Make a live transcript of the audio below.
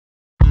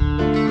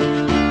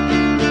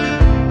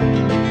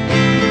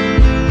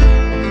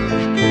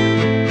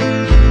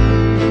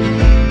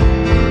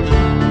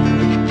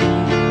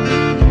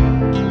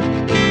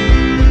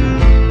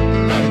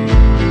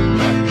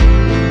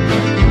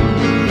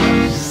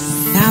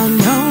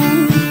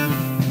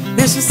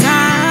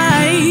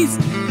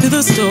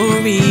the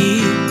story.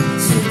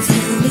 So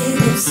tell me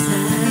the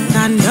side.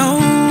 I know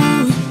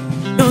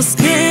you're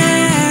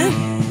scared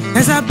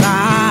as I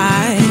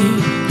bite.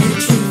 The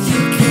truth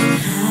you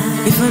can't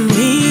hide. If I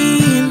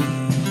mean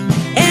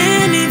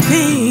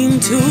anything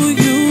to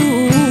you,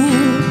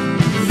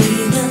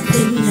 leave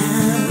nothing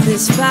now.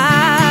 this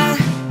fire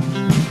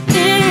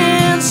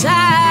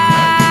inside.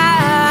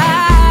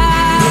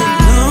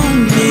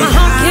 My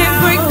heart can't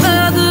break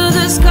further,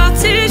 the scar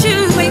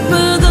tissues wait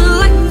further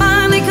like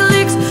finally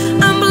clicks.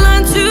 I'm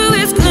blind to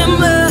its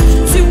glimmer,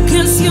 too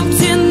consumed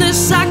in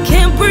this I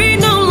can't breathe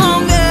no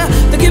longer.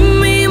 Forgive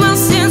me my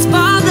sins,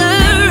 Father,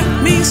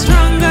 me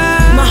stronger.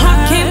 My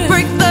heart can't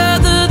break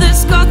further, the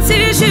scar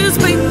tissues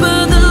wait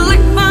further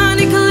like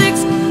finally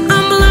clicks.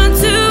 I'm blind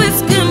to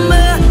its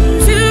glimmer,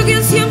 too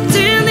consumed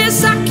in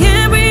this I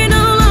can't breathe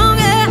no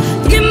longer.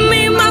 Forgive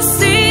me my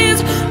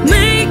sins,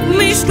 make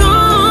me stronger.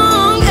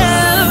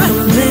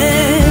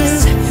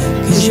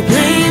 Cause you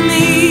blame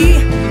me,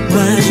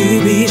 why'd you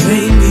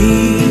betray me?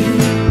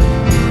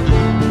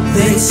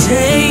 They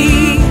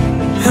say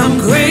I'm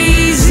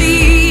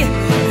crazy,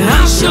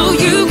 I'll show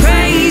you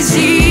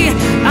crazy.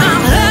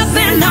 I'm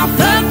huffing, I'll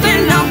puff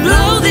and I'll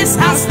blow this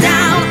house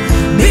down.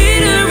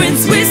 Bitter and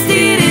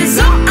twisted is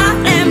all I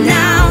am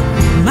now.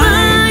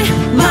 My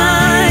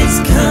mind's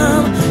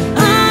come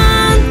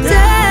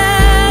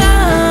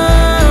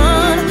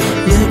undone.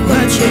 Look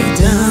what you've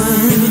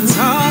done. You've been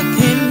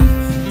talking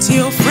to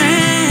your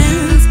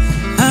friends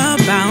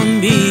about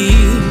me.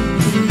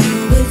 You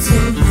know it's so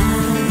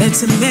hard.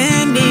 It's a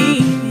many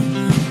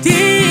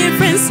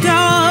different stories.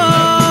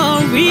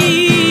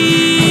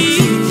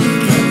 You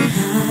can't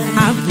hide.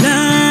 I've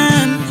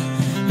learned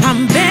I'm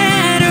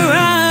better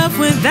off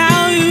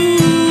without you.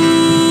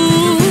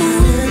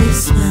 Finally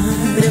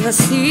smile. But if I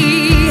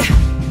see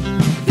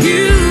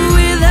you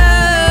with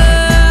her,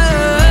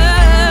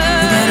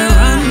 you better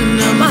run.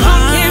 My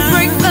heart can't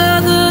break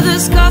further, the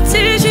scar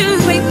tissues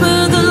wait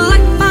further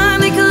like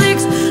finally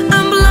clicks.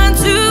 I'm blind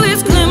to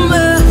its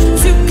glimmer,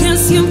 too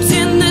consumed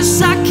in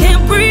this I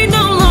can't breathe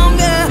no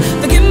longer.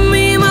 Forgive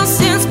me my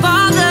sins,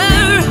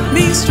 Father,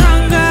 me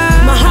stronger.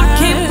 My heart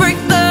can't break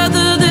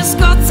further, the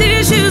scar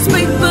tissues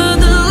wait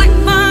further like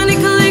finally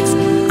clicks.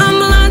 I'm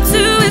blind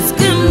to its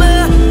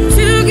glimmer,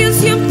 too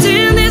consumed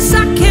in this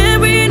I can't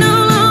breathe no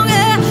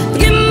longer.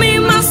 Forgive me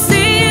my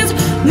sins,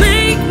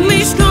 make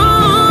me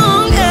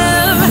stronger.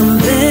 I'm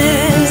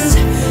blessed,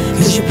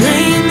 cause you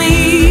blame me,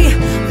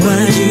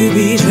 why'd you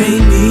betray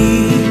me?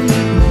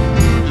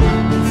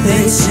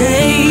 They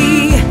say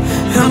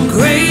I'm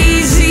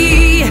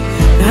crazy,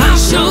 I'll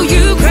show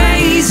you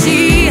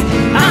crazy.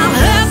 I'll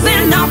huff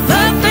and I'll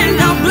puff and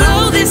I'll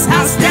blow this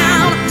house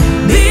down.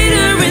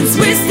 Bitter and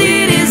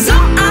twisted is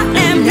all I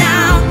am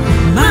now.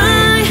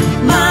 My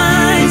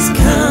mind's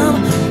come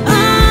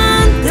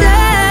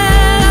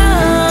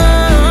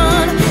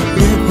undone.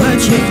 Look what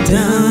you've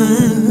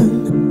done.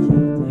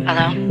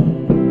 Hello?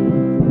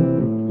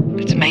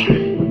 It's me.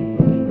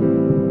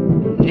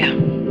 Yeah.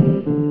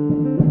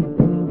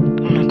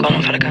 I'm not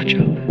calling for the catch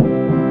up.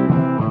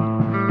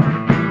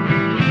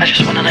 I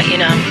just want to let you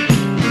know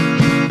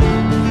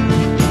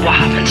what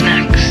happens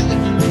next.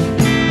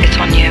 It's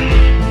on you.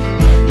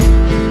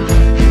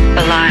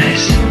 The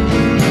lies,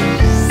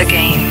 the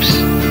games.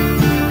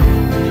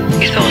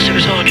 You thought it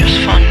was all just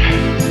fun.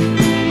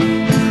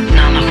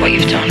 Now look what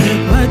you've done.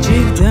 Look what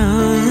you've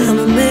done. I'm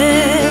a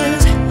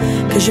mess,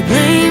 cause you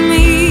blame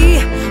me,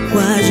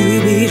 why'd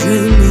you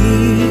betray me?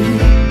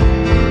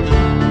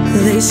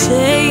 They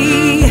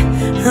say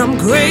I'm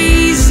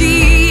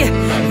crazy,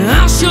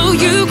 I'll show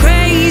you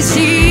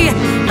crazy.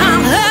 I'm